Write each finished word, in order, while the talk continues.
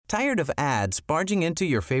Tired of ads barging into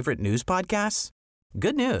your favorite news podcasts?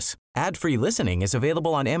 Good news. Ad-free listening is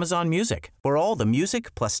available on Amazon Music for all the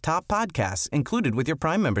music plus top podcasts included with your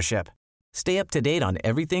Prime membership. Stay up to date on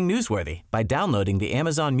everything newsworthy by downloading the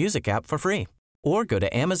Amazon Music app for free or go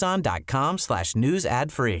to amazon.com/news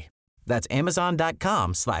ad free. That's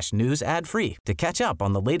amazon.com/news ad free to catch up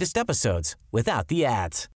on the latest episodes without the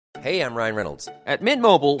ads. Hey, I'm Ryan Reynolds. At Mint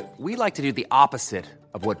Mobile, we like to do the opposite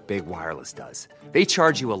of what Big Wireless does. They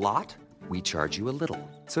charge you a lot, we charge you a little.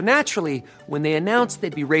 So naturally, when they announced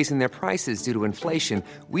they'd be raising their prices due to inflation,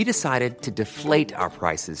 we decided to deflate our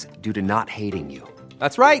prices due to not hating you.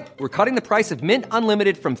 That's right. We're cutting the price of Mint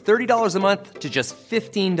Unlimited from $30 a month to just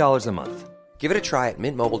 $15 a month. Give it a try at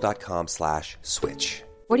mintmobile.com/switch.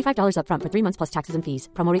 $45 up front for 3 months plus taxes and fees.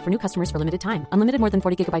 Promo rate for new customers for limited time. Unlimited more than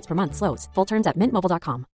 40 gigabytes per month. Slows full terms at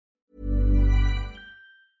mintmobile.com.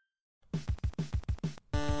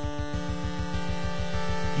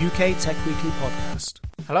 UK Tech Weekly Podcast.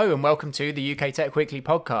 Hello and welcome to the UK Tech Weekly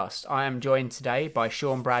Podcast. I am joined today by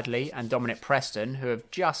Sean Bradley and Dominic Preston, who have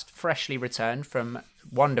just freshly returned from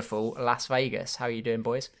wonderful Las Vegas. How are you doing,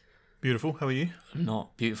 boys? Beautiful. How are you?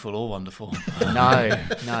 Not beautiful or wonderful. No.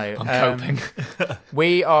 I'm coping.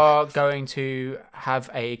 We are going to have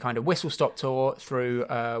a kind of whistle-stop tour through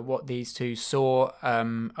what these two saw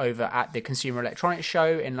over at the Consumer Electronics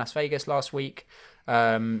Show in Las Vegas last week.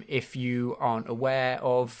 If you aren't aware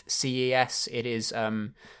of CES, it is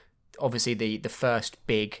obviously the first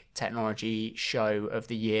big technology show of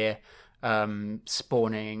the year,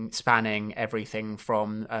 spanning everything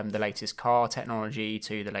from the latest car technology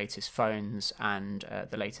to the latest phones and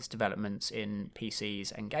the latest developments in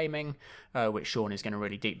PCs and gaming, which Sean is going to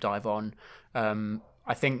really deep dive on.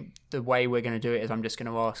 I think the way we're going to do it is I'm just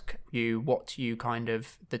going to ask you what you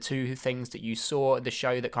the two things that you saw at the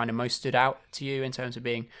show that kind of most stood out to you in terms of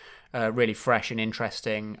being really fresh and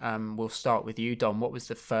interesting. We'll start with you, Dom. What was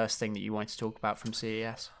the first thing that you wanted to talk about from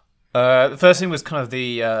CES? The first thing was kind of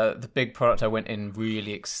the big product I went in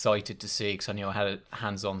really excited to see because I knew I had a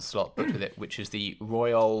hands-on slot booked with it, which is the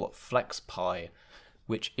Royal Flex Pi.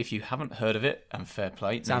 Which, if you haven't heard of it, and fair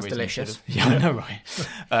play, sounds delicious. Yeah, I know, right?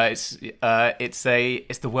 It's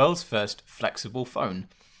the world's first flexible phone.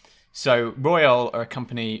 So Royal are a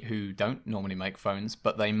company who don't normally make phones,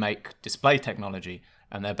 but they make display technology,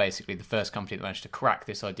 and they're basically the first company that managed to crack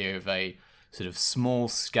this idea of a sort of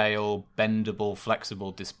small-scale, bendable,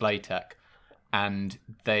 flexible display tech. And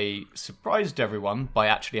they surprised everyone by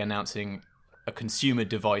actually announcing a consumer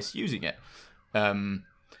device using it.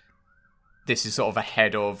 This is sort of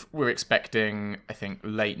ahead of, we're expecting, I think,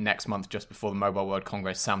 late next month, just before the Mobile World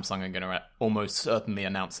Congress, Samsung are going to almost certainly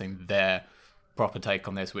announcing their proper take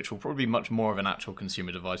on this, which will probably be much more of an actual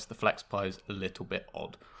consumer device. The Flex Pi is a little bit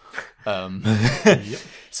odd.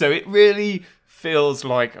 So it really feels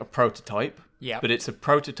like a prototype, but it's a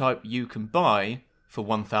prototype you can buy for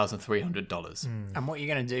 $1,300. And what are you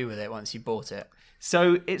going to do with it once you bought it?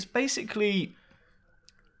 So it's basically...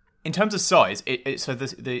 In terms of size, it's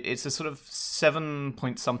a sort of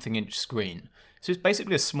 7-point-something inch screen. So it's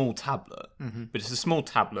basically a small tablet, but it's a small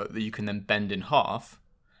tablet that you can then bend in half,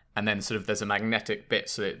 and then sort of there's a magnetic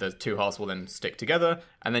bit so that the two halves will then stick together,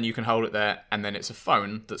 and then you can hold it there, and then it's a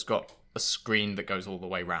phone that's got a screen that goes all the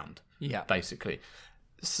way round, basically.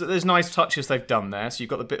 So there's nice touches they've done there. So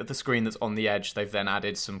you've got the bit of the screen that's on the edge. They've then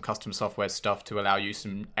added some custom software stuff to allow you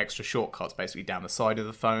some extra shortcuts basically down the side of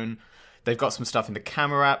the phone. They've got some stuff in the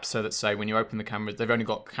camera app so that, say, when you open the cameras, they've only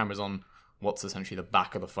got cameras on what's essentially the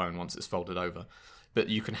back of the phone once it's folded over. But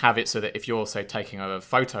you can have it so that if you're, say, taking a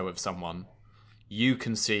photo of someone, you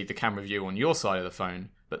can see the camera view on your side of the phone,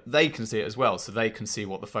 but they can see it as well, so they can see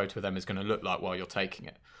what the photo of them is going to look like while you're taking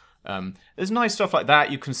it. There's nice stuff like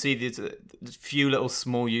that. You can see there's a few little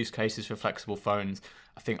small use cases for flexible phones.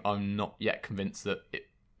 I think I'm not yet convinced that it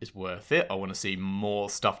is worth it. I want to see more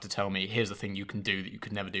stuff to tell me, here's the thing you can do that you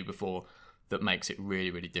could never do before that makes it really,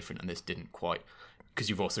 really different, and this didn't quite. Because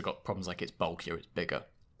you've also got problems like it's bulkier, it's bigger.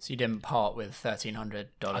 So you didn't part with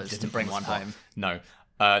 $1,300 to bring one home? No.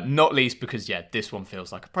 Not least because, this one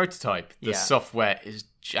feels like a prototype. The software is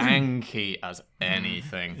janky as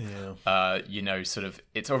anything.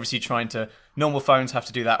 It's obviously trying to... Normal phones have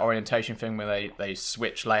to do that orientation thing where they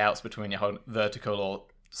switch layouts between your whole vertical or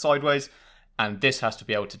sideways, and this has to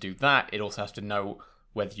be able to do that. It also has to know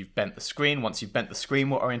whether you've bent the screen. Once you've bent the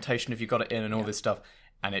screen, what orientation have you got it in, and all this stuff,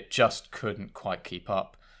 and it just couldn't quite keep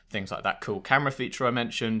up. Things like that cool camera feature I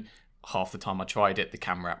mentioned, half the time I tried it, the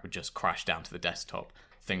camera app would just crash down to the desktop.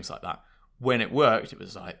 Things like that. When it worked, it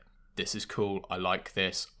was like, this is cool, I like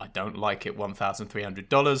this. I don't like it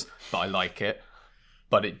 $1,300, but I like it.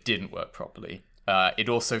 But it didn't work properly. It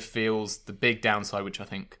also feels the big downside, which I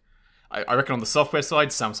think, I reckon on the software side,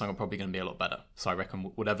 Samsung are probably going to be a lot better. So I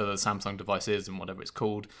reckon whatever the Samsung device is and whatever it's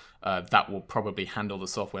called, that will probably handle the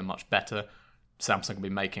software much better. Samsung will be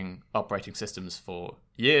making operating systems for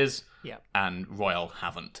years, and Royal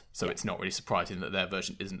haven't. So it's not really surprising that their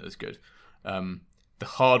version isn't as good. The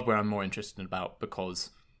hardware I'm more interested about, because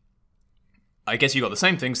I guess you got the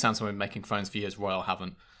same thing. Samsung have been making phones for years, Royal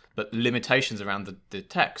haven't. But limitations around the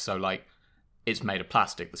tech. So like, it's made of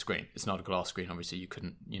plastic, the screen. It's not a glass screen. Obviously, you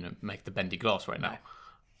couldn't, make the bendy glass right now.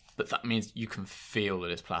 But that means you can feel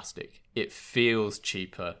that it's plastic. It feels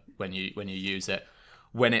cheaper when you use it.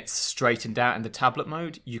 When it's straightened out in the tablet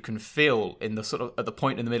mode, you can feel in the sort of at the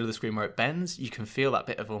point in the middle of the screen where it bends, you can feel that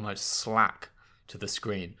bit of almost slack to the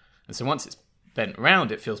screen. And so once it's bent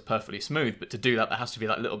around, it feels perfectly smooth. But to do that, there has to be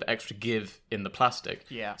that little bit extra give in the plastic.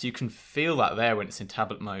 Yeah. So you can feel that there when it's in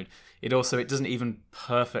tablet mode. It doesn't even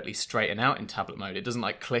perfectly straighten out in tablet mode. It doesn't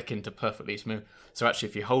like click into perfectly smooth. So actually,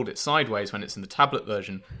 if you hold it sideways when it's in the tablet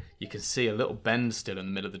version, you can see a little bend still in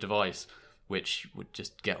the middle of the device, which would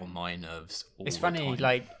just get on my nerves all the time. It's funny,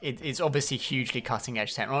 like, it's obviously hugely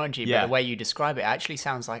cutting-edge technology, but the way you describe it actually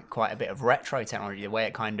sounds like quite a bit of retro technology, the way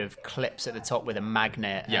it kind of clips at the top with a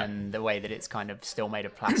magnet, and the way that it's kind of still made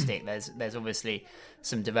of plastic. There's obviously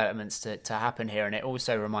some developments to happen here, and it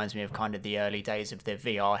also reminds me of kind of the early days of the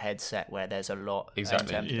VR headset, where there's a lot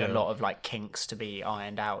a lot of like kinks to be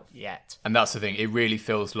ironed out yet. And that's the thing, it really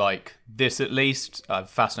feels like this, at least. I'm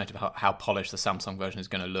fascinated about how polished the Samsung version is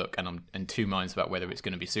going to look, and I'm in two minds about whether it's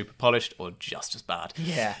going to be super polished or just as bad.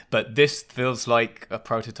 Yeah. But this feels like a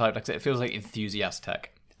prototype. Like I said, it feels like enthusiast tech.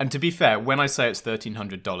 And to be fair, when I say it's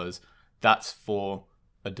 $1,300, that's for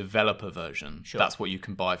a developer version. Sure. That's what you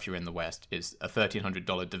can buy if you're in the West, is a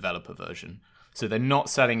 $1,300 developer version. So they're not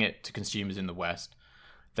selling it to consumers in the West.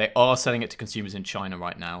 They are selling it to consumers in China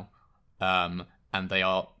right now. And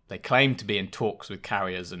they claim to be in talks with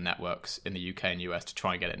carriers and networks in the UK and US to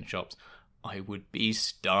try and get it in shops. I would be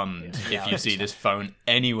stunned if you see this phone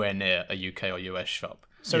anywhere near a UK or US shop.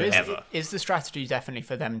 So is the strategy definitely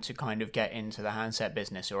for them to kind of get into the handset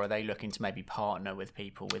business, or are they looking to maybe partner with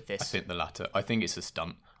people with this? I think the latter. I think it's a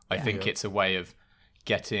stunt. I think it's a way of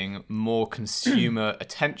getting more consumer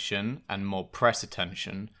attention and more press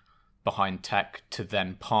attention behind tech to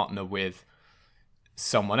then partner with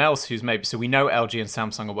someone else who's maybe... So we know LG and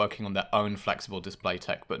Samsung are working on their own flexible display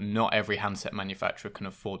tech, but not every handset manufacturer can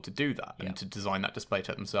afford to do that and to design that display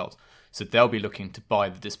tech themselves. So they'll be looking to buy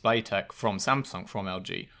the display tech from Samsung, from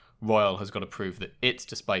LG. Royal has got to prove that its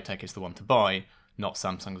display tech is the one to buy, not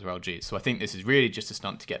Samsung's or LG's. So I think this is really just a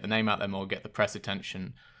stunt to get the name out there more, get the press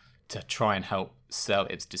attention, to try and help sell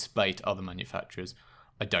its display to other manufacturers.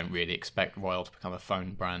 I don't really expect Royal to become a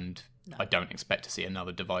phone brand. No. I don't expect to see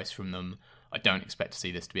another device from them. I don't expect to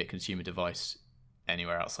see this to be a consumer device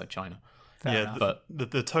anywhere outside China. But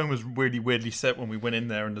the tone was really weirdly set when we went in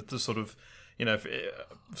there, and the sort of,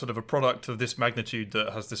 sort of a product of this magnitude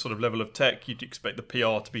that has this sort of level of tech, you'd expect the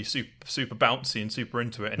PR to be super bouncy and super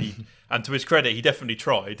into it. And and to his credit, he definitely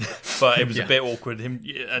tried, but it was a bit awkward.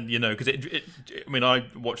 Because I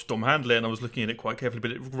watched Dom handle it, and I was looking at it quite carefully,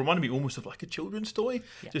 but it reminded me almost of like a children's toy,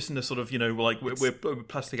 just in the sort of, like we're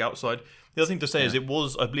plastic outside. The other thing to say is I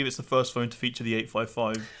believe it's the first phone to feature the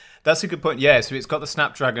 855. That's a good point. Yeah, so it's got the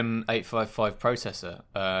Snapdragon 855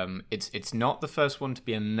 processor. It's not the first one to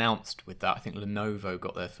be announced with that. I think Lenovo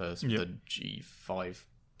got their first, the G5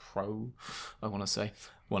 Pro, I want to say,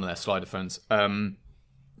 one of their slider phones.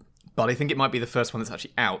 But I think it might be the first one that's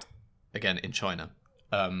actually out, again, in China.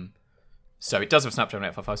 So it does have Snapdragon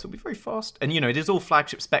 855, so it'll be very fast. And, it is all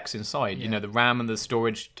flagship specs inside. Yeah. The RAM and the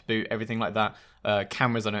storage to boot, everything like that.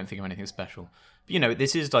 Cameras, I don't think are anything special. But,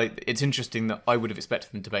 this is it's interesting that I would have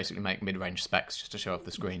expected them to basically make mid-range specs just to show off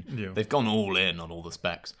the screen. Yeah. They've gone all in on all the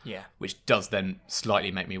specs. Yeah. Which does then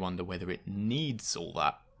slightly make me wonder whether it needs all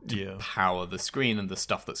that to power the screen and the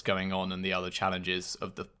stuff that's going on and the other challenges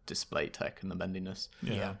of the display tech and the bendiness.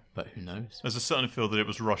 Yeah. But who knows? There's a certain feel that it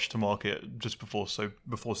was rushed to market just before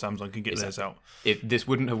Samsung can get theirs out. This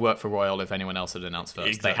wouldn't have worked for Royal if anyone else had announced first.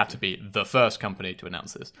 Exactly. They had to be the first company to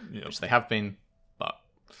announce this, which they have been, but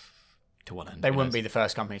to what end? They wouldn't be the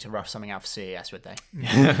first company to rush something out for CES, would they?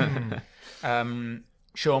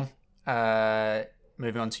 Sean,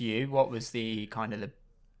 moving on to you, what was the kind of the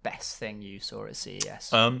best thing you saw at CES?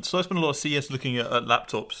 So I spent a lot of CES looking at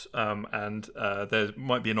laptops, and there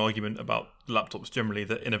might be an argument about laptops generally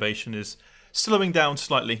that innovation is slowing down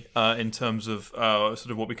slightly in terms of sort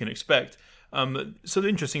of what we can expect. So the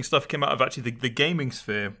interesting stuff came out of actually the gaming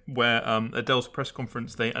sphere, where at Dell's press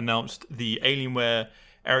conference they announced the Alienware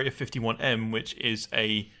Area 51M, which is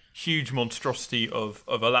a huge monstrosity of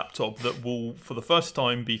a laptop that will, for the first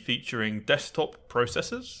time, be featuring desktop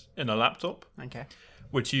processors in a laptop. Okay.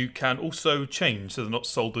 Which you can also change, so they're not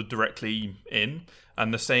soldered directly in,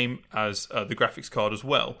 and the same as the graphics card as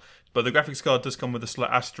well. But the graphics card does come with a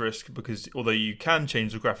slight asterisk, because although you can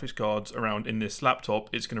change the graphics cards around in this laptop,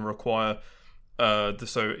 it's going to require,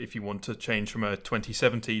 so if you want to change from a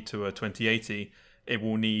 2070 to a 2080, it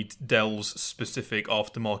will need Dell's specific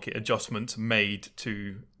aftermarket adjustments made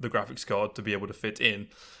to the graphics card to be able to fit in.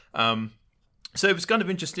 So it was kind of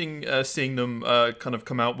interesting seeing them kind of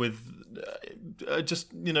come out with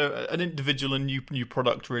just, an individual and new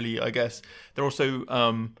product, really, I guess. They're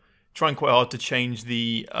also trying quite hard to change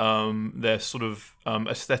their sort of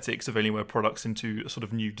aesthetics of Alienware products into a sort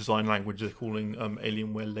of new design language they're calling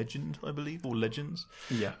Alienware Legend, I believe, or Legends.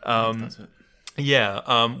 Yeah, that's it.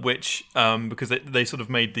 Yeah, which because they sort of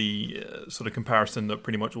made the sort of comparison that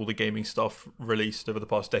pretty much all the gaming stuff released over the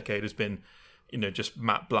past decade has been, just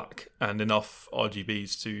matte black and enough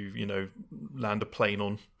RGBs to, land a plane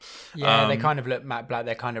on. Yeah, they kind of look matte black.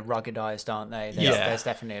 They're kind of ruggedized, aren't they? There's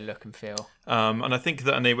definitely a look and feel. And I think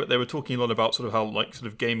that, and they were talking a lot about sort of how sort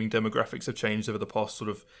of gaming demographics have changed over the past sort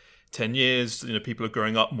of 10 years. People are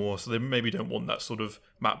growing up more, so they maybe don't want that sort of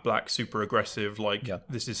matte black, super aggressive,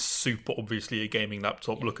 this is super obviously a gaming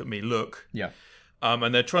laptop, look at me, look. Yeah.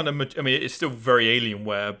 And they're trying to, it's still very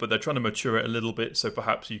Alienware, but they're trying to mature it a little bit, so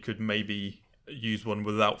perhaps you could maybe use one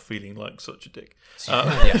without feeling like such a dick. So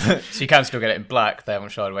you can still get it in black. They haven't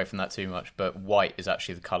shied away from that too much, but white is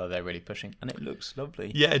actually the colour they're really pushing, and it looks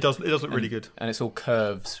lovely. Yeah, it does look really good. And it's all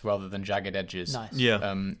curves rather than jagged edges. Nice.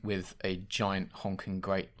 Yeah. With a giant honking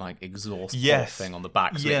great exhaust thing on the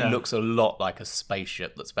back, so Yeah. it looks a lot like a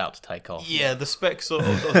spaceship that's about to take off. Yeah, the specs of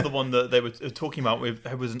the one that they were talking about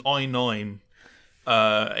it was an i9,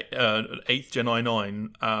 8th gen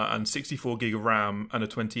i9, and 64 gig of RAM and a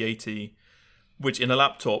 2080, which in a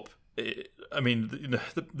laptop,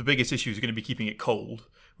 the biggest issue is going to be keeping it cold,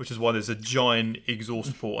 which is why there's a giant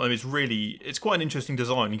exhaust port. It's quite an interesting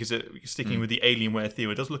design, because sticking with the Alienware theme,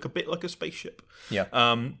 it does look a bit like a spaceship. Yeah.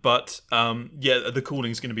 The cooling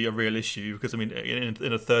is going to be a real issue, because in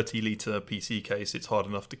a 30-litre PC case, it's hard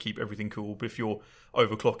enough to keep everything cool. But if you're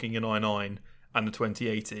overclocking an i9 and the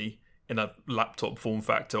 2080 in a laptop form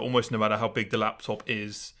factor, almost no matter how big the laptop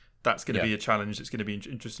is, that's going to be a challenge. It's going to be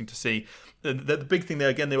interesting to see. The big thing there,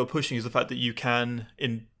 again, they were pushing is the fact that you can,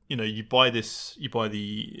 you buy this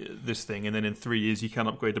thing, and then in 3 years you can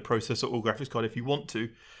upgrade the processor or graphics card if you want to,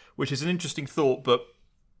 which is an interesting thought. But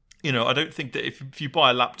I don't think that if you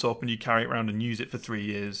buy a laptop and you carry it around and use it for 3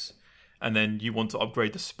 years, and then you want to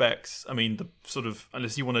upgrade the specs,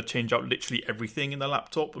 unless you want to change out literally everything in the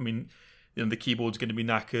laptop, the keyboard's going to be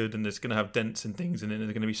knackered, and it's going to have dents and things, and then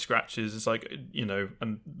there's going to be scratches. It's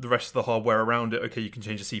and the rest of the hardware around it, okay, you can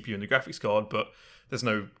change the CPU and the graphics card, but there's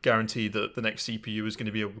no guarantee that the next CPU is going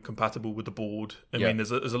to be compatible with the board.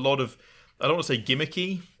 There's a lot of, I don't want to say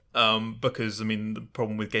gimmicky, because the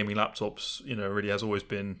problem with gaming laptops, really has always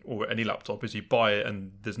been, or any laptop, is you buy it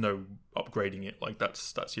and there's no upgrading it.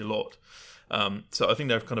 That's your lot. So I think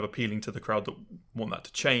they're kind of appealing to the crowd that want that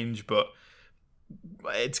to change, but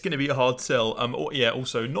it's going to be a hard sell.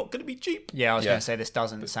 Also not going to be cheap. Yeah, I was going to say, this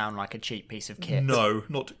doesn't sound like a cheap piece of kit. No,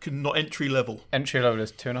 not entry level. Entry level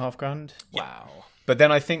is $2,500. Wow. But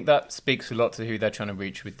then I think that speaks a lot to who they're trying to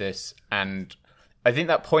reach with this, and I think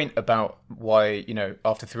that point about why,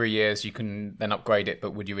 after 3 years you can then upgrade it,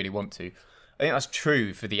 but would you really want to? I think that's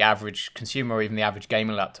true for the average consumer or even the average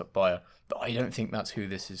gaming laptop buyer, but I don't think that's who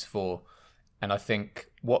this is for. And I think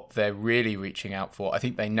what they're really reaching out for, I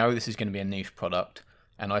think they know this is going to be a niche product,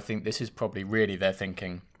 and I think this is probably really, they're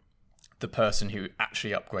thinking, the person who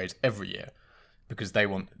actually upgrades every year, because they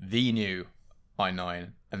want the new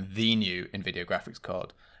i9 and the new NVIDIA graphics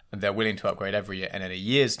card, and they're willing to upgrade every year, and in a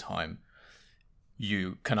year's time,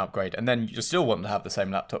 you can upgrade, and then you still want to have the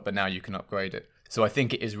same laptop, but now you can upgrade it. So I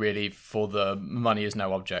think it is really for the money is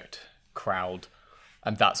no object crowd.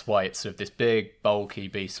 And that's why it's sort of this big, bulky,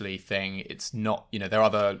 beastly thing. It's not, there are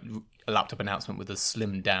other laptop announcement with a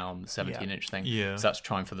slimmed down 17-inch thing. Yeah. So that's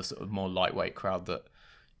trying for the sort of more lightweight crowd that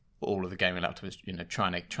all of the gaming laptops,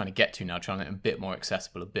 trying to get to now, trying to make them a bit more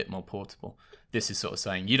accessible, a bit more portable. This is sort of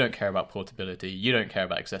saying, you don't care about portability, you don't care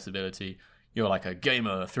about accessibility. You're like a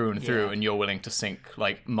gamer through and through, and you're willing to sink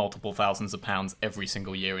multiple thousands of pounds every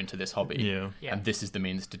single year into this hobby. Yeah. And this is the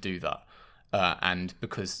means to do that. And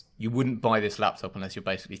because you wouldn't buy this laptop unless you're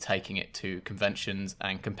basically taking it to conventions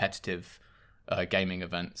and competitive gaming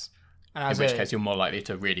events, in which case you're more likely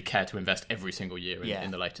to really care to invest every single year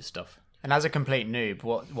in the latest stuff. And as a complete noob,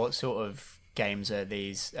 what sort of games are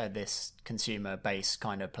this consumer base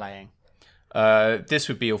kind of playing? This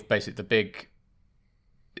would be basically the big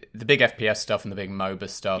FPS stuff and the big MOBA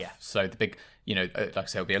stuff. Yeah. So the big, like I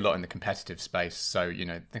say, it'll be a lot in the competitive space. So,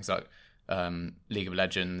 things like League of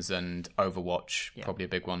Legends and Overwatch, probably a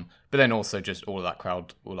big one. But then also just all of that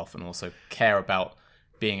crowd will often also care about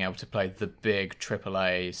being able to play the big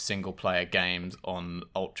AAA single-player games on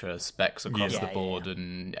ultra specs across the board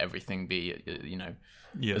and everything be,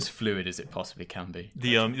 as fluid as it possibly can be.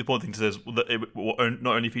 The important thing to say is that it will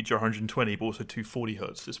not only feature 120 but also 240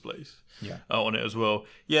 hertz displays on it as well.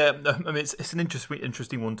 Yeah, I mean it's an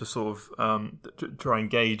interesting one to sort of try and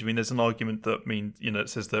gauge. I mean, there's an argument that it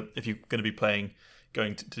says that if you're going to be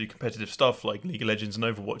going to do competitive stuff like League of Legends and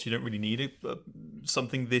Overwatch, you don't really need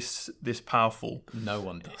something this powerful. No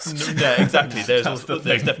one does. Yeah, exactly. There's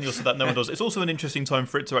definitely also that no one does. It's also an interesting time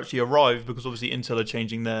for it to actually arrive because obviously Intel are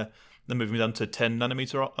changing they're moving down to 10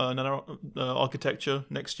 nanometer architecture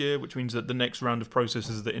next year, which means that the next round of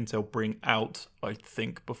processors that Intel bring out, I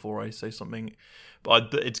think, before I say something,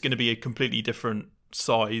 but it's going to be a completely different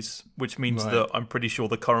size, which means that I'm pretty sure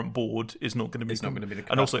the current board is not going to be. It's not going to be the.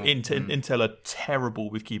 And also, Intel are terrible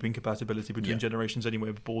with keeping compatibility between generations anyway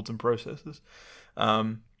with boards and processors.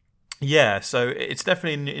 So it's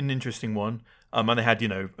definitely an interesting one. And they had, they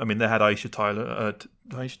had Aisha Tyler,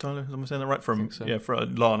 am I saying that right? From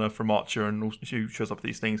Lana from Archer, and also she shows up at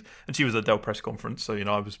these things, and she was at Dell press conference, so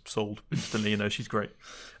I was sold instantly. She's great.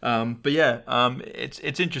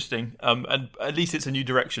 It's interesting, and at least it's a new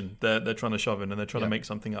direction they're trying to shove in, and they're trying to make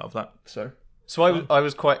something out of that. So I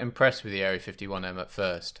was quite impressed with the Area 51M at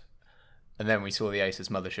first. And then we saw the Asus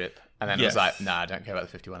mothership, and then I was like, nah, I don't care about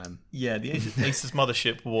the 51M. Yeah, the Asus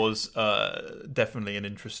mothership was definitely an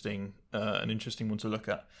interesting one to look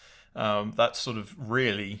at. That's sort of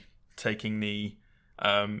really taking the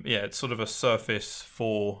it's sort of a surface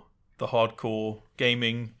for the hardcore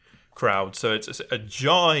gaming crowd. So it's a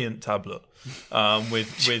giant tablet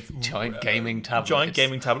with giant gaming tablet. Giant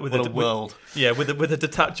gaming tablet with a world. With a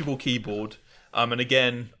detachable keyboard. And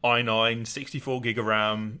again, i9, 64 gig of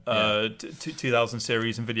RAM, 2000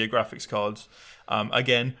 series NVIDIA graphics cards.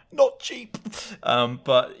 Again, not cheap. Asus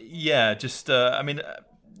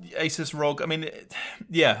ROG.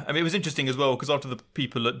 It was interesting as well because after the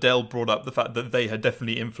people at Dell brought up the fact that they had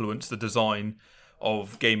definitely influenced the design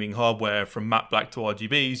of gaming hardware from matte black to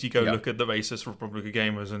RGBs, you go look at the Asus Republic of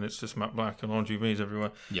Gamers and it's just matte black and RGBs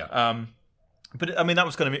everywhere. Yeah. But that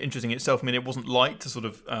was kind of interesting itself. It wasn't light to sort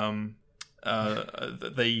of.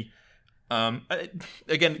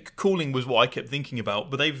 Again, cooling was what I kept thinking about,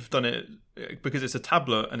 but they've done it because it's a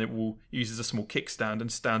tablet and it will uses a small kickstand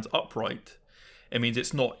and stands upright. It means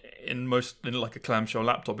it's not in like a clamshell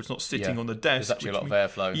laptop. It's not sitting on the desk. There's actually a lot of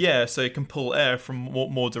airflow. Yeah, so it can pull air from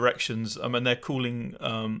more directions. And they're cooling.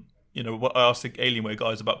 What I asked the Alienware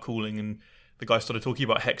guys about cooling, and the guy started talking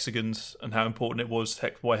about hexagons and how important it was,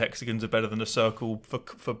 why hexagons are better than a circle for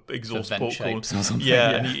exhaust port shapes or something.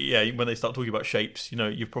 And when they start talking about shapes,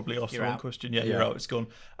 you've probably asked the wrong question. Yeah, you're out. It's gone.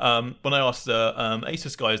 When I asked the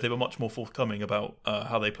Asus guys, they were much more forthcoming about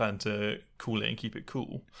how they plan to cool it and keep it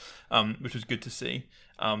cool, which was good to see.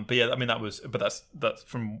 That's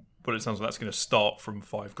from what it sounds like. That's going to start from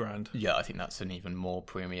 $5,000. Yeah, I think that's an even more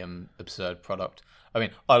premium, absurd product. I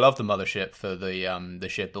mean, I love the mothership for the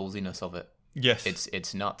sheer ballsiness of it. Yes,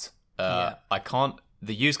 it's nuts. I can't.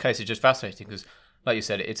 The use case is just fascinating because, like you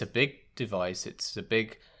said, it's a big device. It's a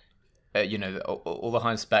big, all the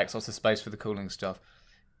high specs, lots of space for the cooling stuff.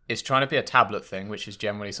 It's trying to be a tablet thing, which is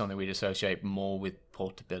generally something we'd associate more with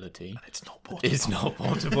portability. And it's not portable. It's not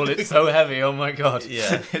portable. It's so heavy. Oh my god.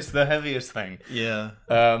 Yeah, it's the heaviest thing. Yeah.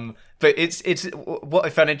 But it's what I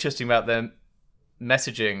found interesting about their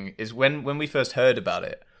messaging is when we first heard about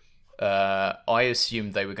it. I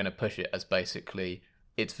assumed they were going to push it as basically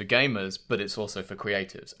it's for gamers, but it's also for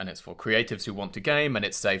creatives, and it's for creatives who want to game, and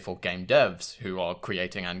it's say for game devs who are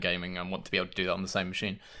creating and gaming and want to be able to do that on the same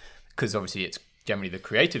machine. Because obviously, it's generally the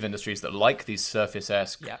creative industries that like these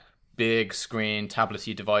Surface-esque, big screen,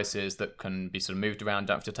 tablety devices that can be sort of moved around,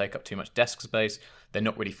 don't have to take up too much desk space. They're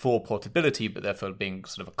not really for portability, but they're for being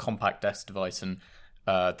sort of a compact desk device and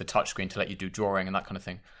the touchscreen to let you do drawing and that kind of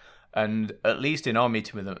thing. And at least in our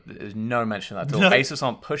meeting with them, there's no mention of that at all. Asus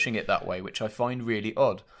aren't pushing it that way, which I find really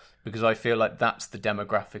odd, because I feel like that's the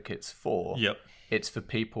demographic it's for. Yep. It's for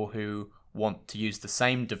people who want to use the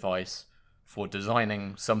same device for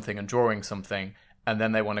designing something and drawing something and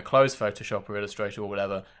then they want to close Photoshop or Illustrator or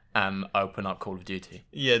whatever and open up Call of Duty.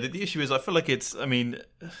 Yeah, the issue is I feel like it's, I mean,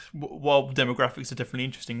 while demographics are definitely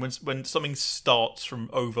interesting, when something starts from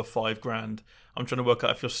over $5,000, I'm trying to work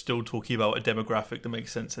out if you're still talking about a demographic that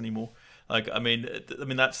makes sense anymore. Like, I mean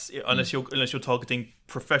that's unless you're targeting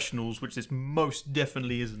professionals, which this most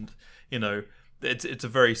definitely isn't. You know, it's a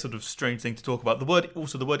very sort of strange thing to talk about. The word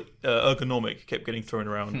ergonomic kept getting thrown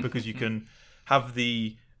around because you can have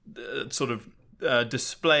the sort of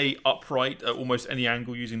display upright at almost any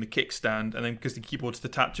angle using the kickstand, and then because the keyboard's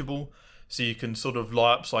detachable, so you can sort of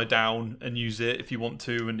lie upside down and use it if you want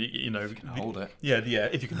to, and you know, you can hold it. Yeah,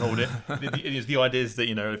 if you can hold it. The idea is that,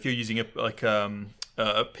 you know, if you're using a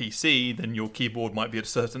PC, then your keyboard might be at a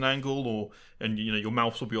certain angle, and you know, your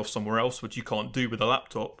mouse will be off somewhere else, which you can't do with a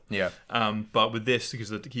laptop. Yeah. But with this, because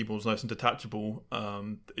the keyboard's nice and detachable,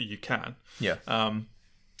 you can. Yeah.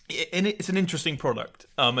 And it's an interesting product,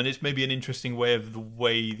 and it's maybe an interesting way of the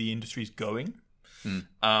way the industry's going.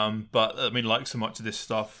 But I mean, like so much of this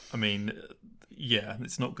stuff, I mean, yeah,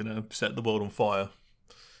 it's not going to set the world on fire.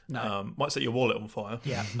 No, might set your wallet on fire.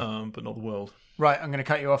 Yeah, but not the world. Right, I'm going to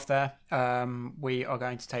cut you off there. We are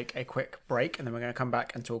going to take a quick break, and then we're going to come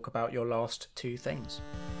back and talk about your last two things.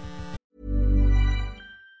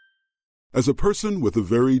 As a person with a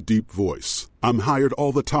very deep voice, I'm hired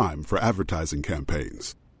all the time for advertising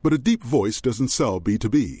campaigns. But a deep voice doesn't sell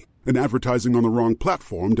B2B, and advertising on the wrong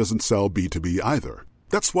platform doesn't sell B2B either.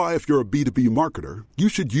 That's why if you're a B2B marketer, you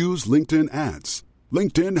should use LinkedIn ads.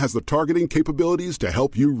 LinkedIn has the targeting capabilities to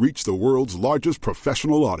help you reach the world's largest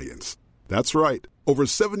professional audience. That's right, over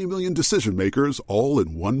 70 million decision makers all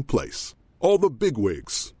in one place. All the big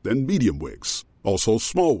wigs, then medium wigs, also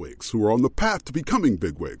small wigs who are on the path to becoming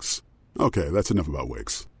big wigs. Okay, that's enough about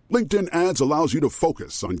wigs. LinkedIn ads allows you to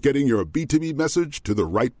focus on getting your B2B message to the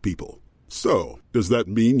right people. So, does that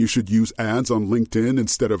mean you should use ads on LinkedIn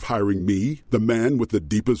instead of hiring me, the man with the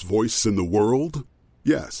deepest voice in the world?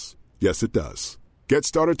 Yes. Yes, it does. Get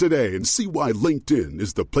started today and see why LinkedIn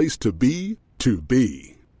is the place to be to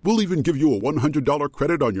be. We'll even give you a $100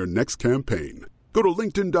 credit on your next campaign. Go to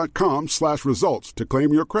linkedin.com/results to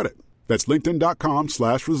claim your credit. That's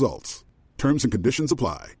linkedin.com/results. Terms and conditions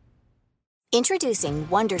apply. Introducing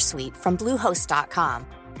Wondersuite from Bluehost.com.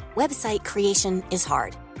 Website creation is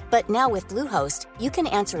hard, but now with Bluehost, you can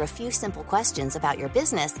answer a few simple questions about your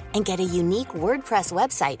business and get a unique WordPress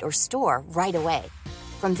website or store right away.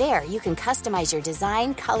 From there, you can customize your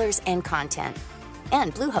design, colors, and content.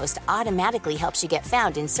 And Bluehost automatically helps you get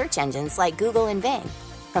found in search engines like Google and Bing.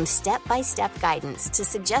 From step-by-step guidance to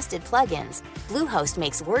suggested plugins, Bluehost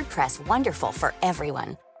makes WordPress wonderful for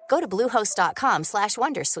everyone. Go to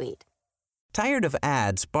bluehost.com/wondersuite. Tired of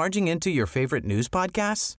ads barging into your favorite news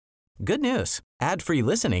podcasts? Good news. Ad-free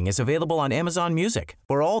listening is available on Amazon Music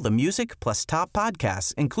for all the music plus top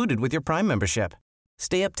podcasts included with your Prime membership.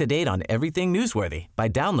 Stay up to date on everything newsworthy by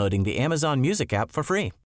downloading the Amazon Music app for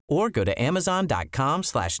free. Or go to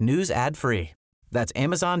amazon.com/news ad free. That's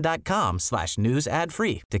amazon.com/news ad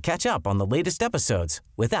free to catch up on the latest episodes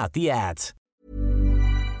without the ads.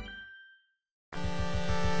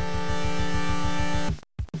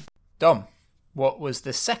 Dom, what was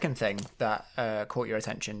the second thing that caught your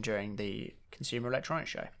attention during the Consumer Electronics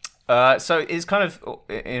Show? So it's kind of,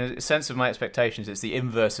 in a sense of my expectations, it's the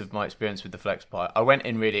inverse of my experience with the FlexPi. I went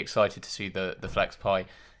in really excited to see the FlexPi,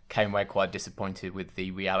 came away quite disappointed with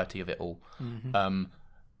the reality of it all. Mm-hmm.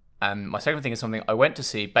 And my second thing is something I went to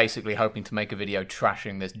see basically hoping to make a video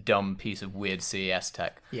trashing this dumb piece of weird CES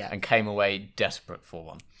tech, and came away desperate for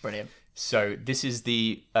one. Brilliant. So this is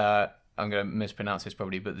the, I'm going to mispronounce this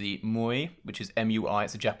probably, but the MUI, which is MUI,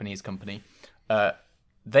 it's a Japanese company.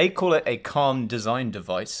 They call it a calm design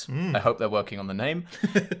device. I hope they're working on the name.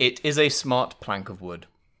 It is a smart plank of wood,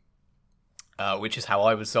 which is how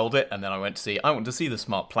I was sold it. And then I want to see the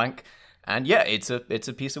smart plank. And yeah, it's a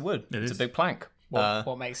piece of wood. It's a big plank.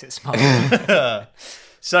 What makes it smart?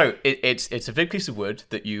 So it's a big piece of wood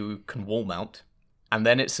that you can wall mount. And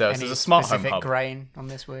then it serves as a smart home hub. Specific grain on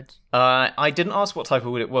this wood? I didn't ask what type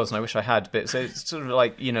of wood it was, and I wish I had. But so it's sort of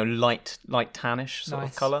like, light tannish sort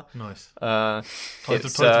of colour. Nice. Ties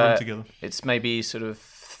the room together. It's maybe sort of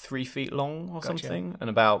 3 feet long or something, and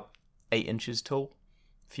about 8 inches tall,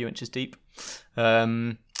 a few inches deep.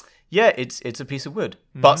 It's a piece of wood,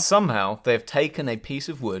 but somehow they've taken a piece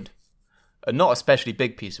of wood, a not especially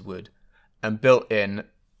big piece of wood, and built in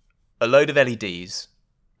a load of LEDs,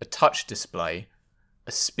 a touch display,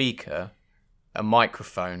 a speaker, a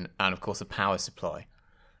microphone, and of course a power supply.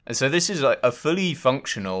 And so this is like a fully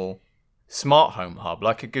functional smart home hub,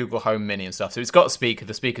 like a Google Home Mini and stuff. So it's got a speaker.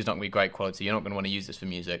 The speaker's not going to be great quality. You're not going to want to use this for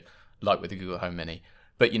music, like with the Google Home Mini.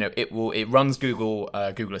 but it runs Google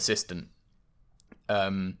Assistant.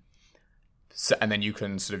 So, and then you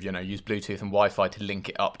can sort of use Bluetooth and Wi-Fi to link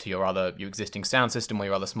it up to your existing sound system or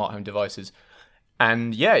your other smart home devices.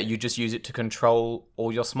 And you just use it to control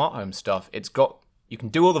all your smart home stuff. You can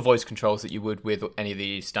do all the voice controls that you would with any of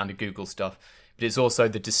the standard Google stuff, but it's also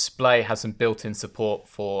the display has some built-in support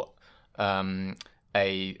for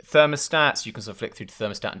a thermostat, so you can sort of flick through the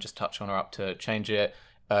thermostat and just touch on or up to change it.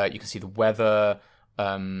 You can see the weather.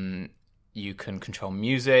 You can control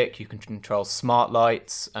music. You can control smart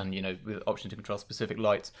lights, and with the option to control specific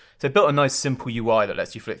lights. So they built a nice simple UI that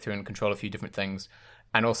lets you flick through and control a few different things,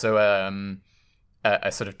 and also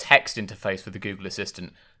a sort of text interface for the Google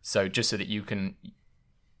Assistant. So just so that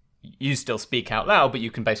you still speak out loud, but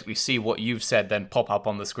you can basically see what you've said then pop up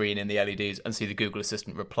on the screen in the LEDs and see the Google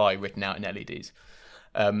Assistant reply written out in LEDs,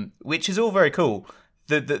 which is all very cool.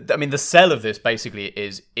 The sell of this basically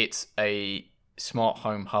is it's a smart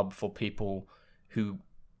home hub for people who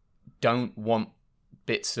don't want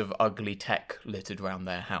bits of ugly tech littered around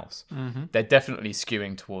their house. Mm-hmm. They're definitely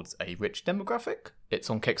skewing towards a rich demographic. It's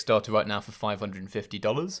on Kickstarter right now for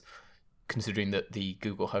 $550. Considering that the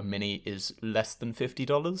Google Home Mini is less than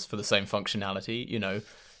 $50 for the same functionality,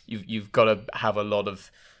 you've got to have a lot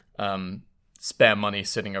of spare money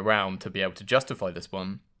sitting around to be able to justify this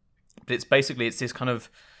one. But it's this kind of,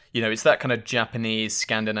 it's that kind of Japanese,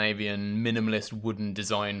 Scandinavian, minimalist wooden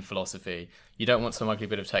design philosophy. You don't want some ugly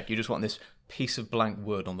bit of tech. You just want this piece of blank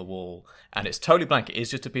wood on the wall. And it's totally blank. It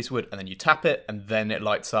is just a piece of wood. And then you tap it, and then it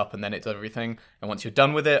lights up, and then it does everything. And once you're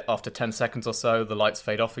done with it, after 10 seconds or so, the lights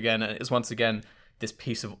fade off again. And it's once again this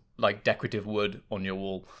piece of decorative wood on your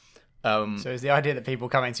wall. So is the idea that people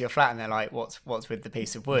come into your flat and they're like, what's with the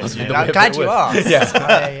piece of wood? I'm glad you asked.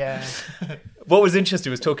 Yeah. What was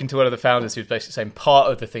interesting was talking to one of the founders who was basically saying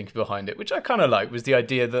part of the thinking behind it, which I kind of like, was the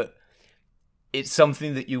idea that it's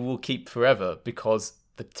something that you will keep forever because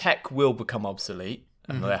the tech will become obsolete.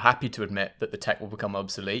 And they're happy to admit that the tech will become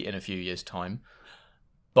obsolete in a few years' time.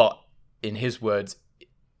 But in his words,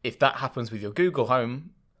 if that happens with your Google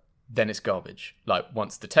Home, then it's garbage.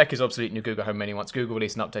 Once the tech is obsolete in your Google Home Mini, once Google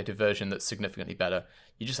release an updated version that's significantly better,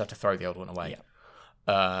 you just have to throw the old one away.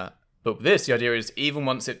 Yeah. But with this, the idea is even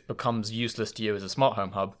once it becomes useless to you as a smart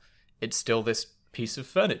home hub, it's still this piece of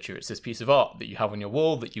furniture. It's this piece of art that you have on your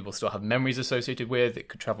wall that you will still have memories associated with. It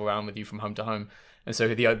could travel around with you from home to home. And so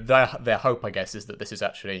their hope, I guess, is that this is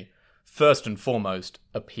actually, first and foremost,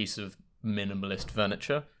 a piece of minimalist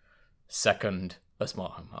furniture. Second, a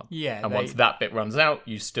smart home hub. Yeah. And once that bit runs out,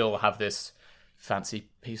 you still have this fancy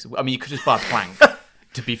piece of... you could just buy a plank.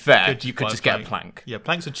 To be fair, you could just get a plank. Yeah,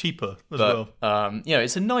 planks are cheaper as well.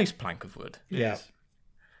 It's a nice plank of wood. Yeah.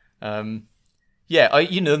 The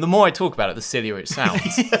more I talk about it, the sillier it sounds.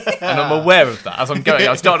 And I'm aware of that. As I'm going,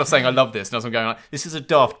 I started off saying I love this, and as I'm going, this is a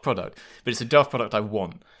daft product, but it's a daft product I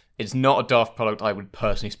want. It's not a daft product I would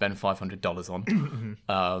personally spend $500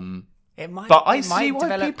 on. It might, but I it see might why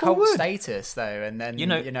develop people cult would. Status though, and then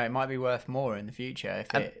it might be worth more in the future.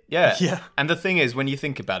 And the thing is, when you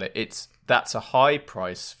think about it, that's a high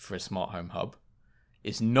price for a smart home hub.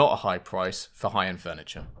 It's not a high price for high-end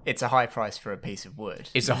furniture. It's a high price for a piece of wood.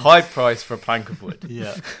 It's a high price for a plank of wood.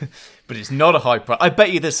 Yeah. But it's not a high price. I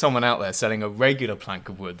bet you there's someone out there selling a regular plank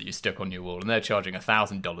of wood that you stick on your wall, and they're charging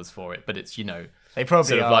 $1,000 for it. But it's, they probably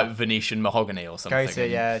sort of are. like Venetian mahogany or something.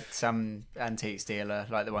 Go to some antiques dealer,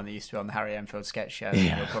 like the one that used to be on the Harry Enfield sketch show.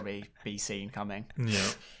 Yeah. You'll probably be seen coming. Yeah.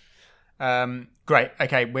 Great.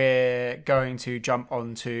 Okay, we're going to jump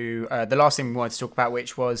on to the last thing we wanted to talk about,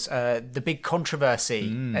 which was the big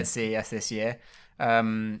controversy at CES this year.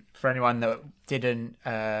 For anyone that didn't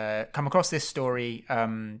come across this story,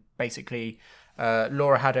 basically,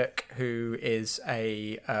 Laura Haddock, who is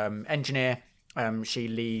a engineer, she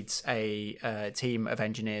leads a team of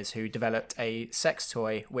engineers who developed a sex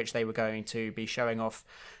toy, which they were going to be showing off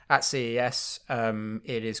at CES.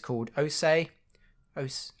 It is called OSE.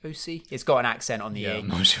 OC? It's got an accent on the E. I'm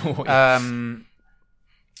not sure.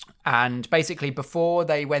 And basically, before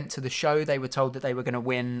they went to the show, they were told that they were going to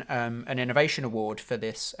win an innovation award for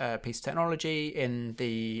this piece of technology in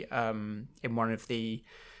one of the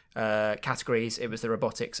categories. It was the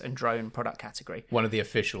robotics and drone product category. One of the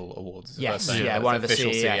official awards. Yes, one of the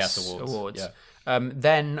official CES awards. Yeah.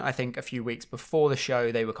 Then, I think a few weeks before the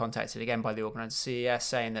show, they were contacted again by the organizer of CES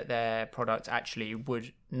saying that their product actually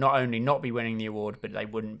would not only not be winning the award, but they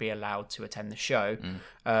wouldn't be allowed to attend the show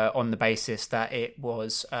on the basis that it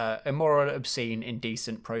was immoral, obscene,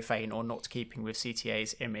 indecent, profane, or not keeping with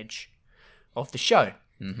CTA's image of the show.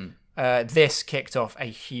 Mm-hmm. this kicked off a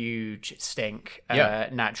huge stink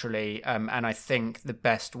naturally, and I think the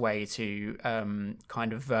best way to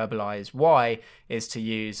kind of verbalise why is to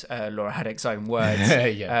use Laura Haddock's own words,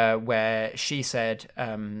 where she said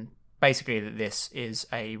basically that this is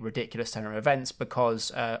a ridiculous turn of events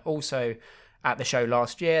because also at the show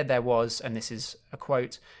last year there was, and this is a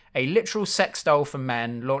quote, a literal sex doll for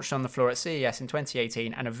men launched on the floor at CES in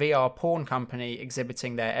 2018 and a VR porn company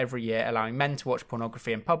exhibiting there every year, allowing men to watch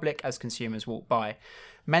pornography in public as consumers walk by.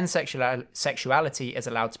 Men's sexuality is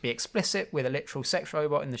allowed to be explicit with a literal sex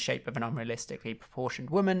robot in the shape of an unrealistically proportioned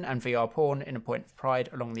woman and VR porn in a point of pride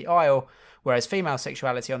along the aisle, whereas female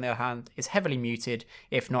sexuality, on the other hand, is heavily muted,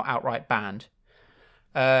 if not outright banned.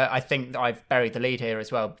 I think I've buried the lead here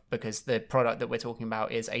as well because the product that we're talking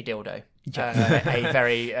about is a dildo. A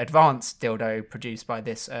very advanced dildo produced by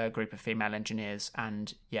this group of female engineers.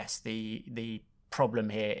 And yes, the problem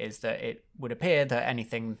here is that it would appear that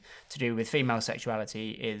anything to do with female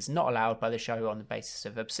sexuality is not allowed by the show on the basis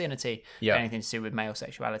of obscenity. Anything to do with male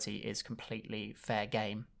sexuality is completely fair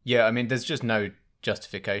game. Yeah, I mean, there's just no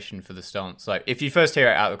justification for the stance. Like, if you first hear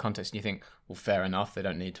it out of context and you think, well, fair enough, they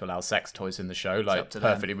don't need to allow sex toys in the show, like,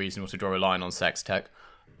 perfectly reasonable to draw a line on sex tech,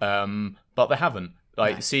 but they haven't.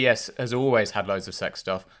 Like, CES has always had loads of sex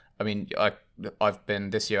stuff. I mean, I've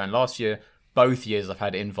been this year and last year, both years I've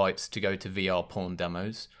had invites to go to VR porn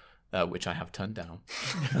demos, which I have turned down.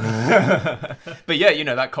 But yeah, you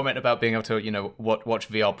know, that comment about being able to, you know, watch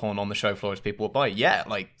VR porn on the show floor as people walk by. Yeah,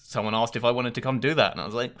 like, someone asked if I wanted to come do that, and I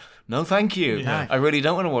was like, no, thank you. Yeah. I really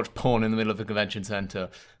don't want to watch porn in the middle of the convention center.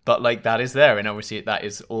 But, like, that is there, and obviously that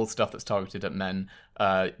is all stuff that's targeted at men.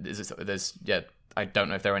 I don't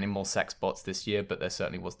know if there are any more sex bots this year, but there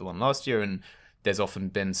certainly was the one last year, and there's often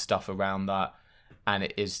been stuff around that, and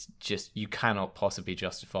it is just, you cannot possibly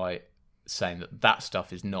justify saying that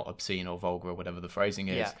stuff is not obscene or vulgar or whatever the phrasing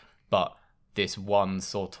is, but this one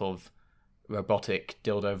sort of robotic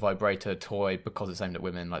dildo vibrator toy, because it's aimed at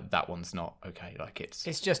women, like, that one's not okay. Like,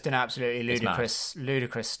 it's just an absolutely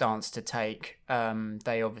ludicrous stance to take.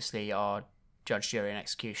 They obviously are judge, jury, and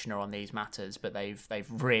executioner on these matters, but they've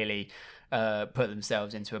really put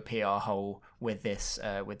themselves into a PR hole with this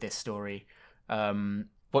story.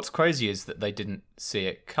 What's crazy is that they didn't see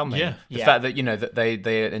it coming. The fact that, you know, that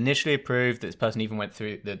they initially approved, that this person even went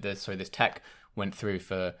through this tech went through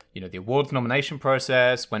for, you know, the awards nomination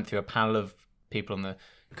process, went through a panel of people on the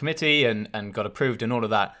committee and got approved and all of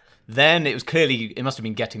that. Then it must have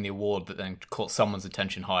been getting the award that then caught someone's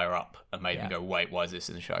attention higher up and made them go, wait, why is this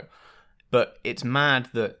in the show? But it's mad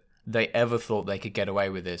that they ever thought they could get away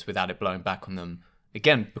with this without it blowing back on them.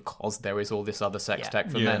 Again, because there is all this other sex tech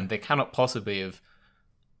for men. They cannot possibly have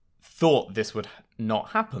thought this would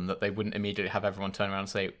not happen, that they wouldn't immediately have everyone turn around and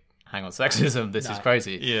say, hang on, sexism, this is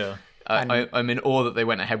crazy. Yeah. I'm in awe that they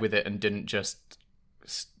went ahead with it and didn't just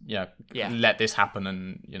let this happen,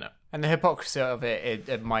 and, you know. And the hypocrisy of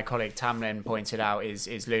it, my colleague Tamlin pointed out,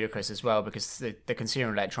 is ludicrous as well, because the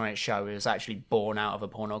Consumer Electronics Show was actually born out of a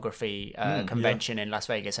pornography convention in Las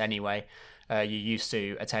Vegas anyway. You used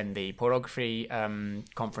to attend the pornography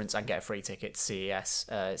conference and get a free ticket to CES.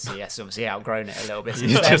 CES obviously outgrown it a little bit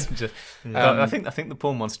since then. I think the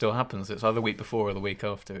porn one still happens. It's either the week before or the week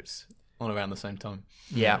after. It's all around the same time.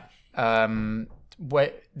 Yeah.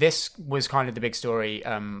 This was kind of the big story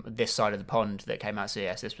this side of the pond that came out of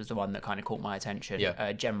CES. This was the one that kind of caught my attention.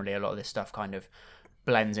 Generally, a lot of this stuff kind of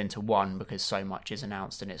blends into one because so much is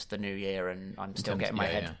announced and it's the new year and I'm still getting my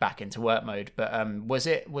head back into work mode. But was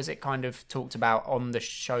it kind of talked about on the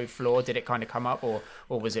show floor? Did it kind of come up, or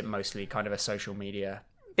was it mostly kind of a social media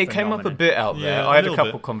It came up a bit out there. I had a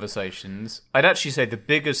couple conversations. I'd actually say the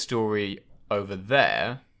biggest story over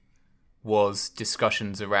there was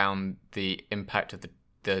discussions around the impact of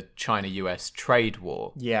the China-US trade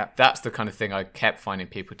war. Yeah. That's the kind of thing I kept finding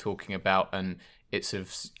people talking about, and it's sort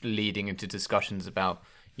of leading into discussions about,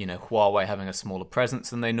 you know, Huawei having a smaller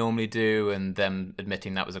presence than they normally do, and them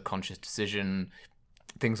admitting that was a conscious decision,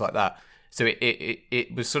 things like that. So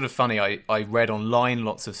it was sort of funny. I read online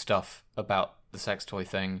lots of stuff about the sex toy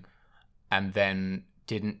thing, and then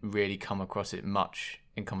didn't really come across it much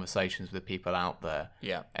in conversations with people out there.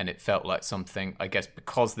 Yeah. And it felt like something, I guess,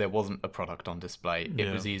 because there wasn't a product on display,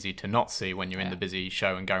 it was easy to not see when you're in the busy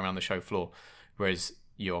show and going around the show floor, whereas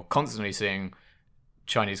you're constantly seeing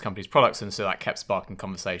Chinese companies' products, and so that kept sparking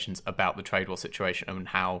conversations about the trade war situation and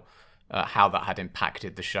how that had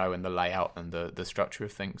impacted the show and the layout and the structure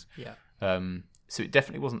of things. Yeah. So it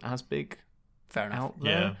definitely wasn't as big. Fair enough. Out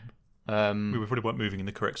there. Yeah. We probably weren't moving in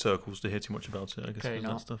the correct circles to hear too much about it, I guess. Clearly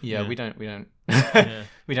not. That stuff. Yeah, we don't we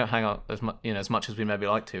don't hang out as much as we maybe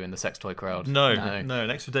like to in the sex toy crowd. No. An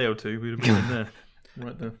extra day or two we'd have been in there.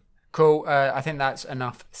 Right there. Cool. I think that's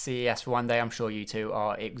enough CES for one day. I'm sure you two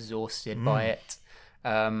are exhausted by it.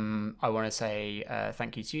 I want to say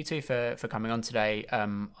thank you to you two for coming on today.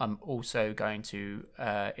 I'm also going to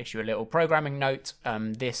issue a little programming note.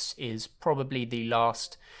 This is probably the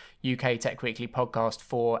last UK Tech Weekly podcast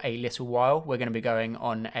for a little while. We're going to be going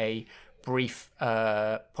on a brief,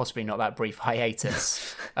 possibly not that brief,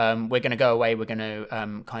 hiatus. We're going to go away. We're going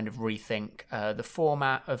to kind of rethink the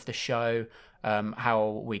format of the show,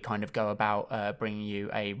 how we kind of go about bringing you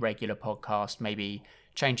a regular podcast, maybe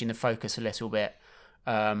changing the focus a little bit.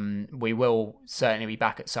 We will certainly be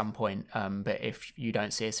back at some point, but if you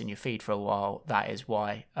don't see us in your feed for a while, that is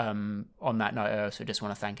why. On that note, I also just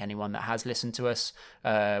want to thank anyone that has listened to us.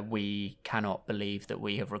 We cannot believe that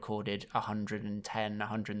we have recorded 110,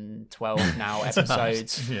 112 now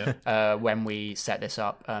episodes when we set this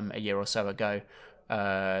up a year or so ago.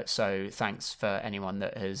 So thanks for anyone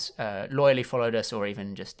that has loyally followed us or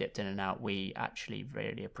even just dipped in and out. We actually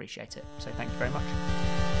really appreciate it. So thank you very much.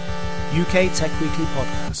 UK Tech Weekly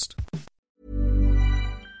Podcast.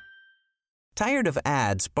 Tired of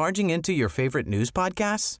ads barging into your favorite news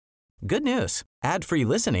podcasts? Good news. Ad-free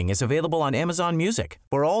listening is available on Amazon Music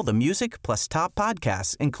for all the music plus top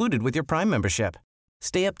podcasts included with your Prime membership.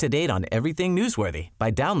 Stay up to date on everything newsworthy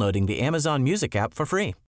by downloading the Amazon Music app for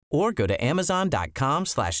free or go to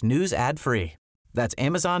amazon.com/news ad free. That's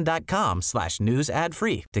amazon.com/news ad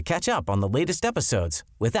free to catch up on the latest episodes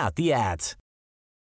without the ads.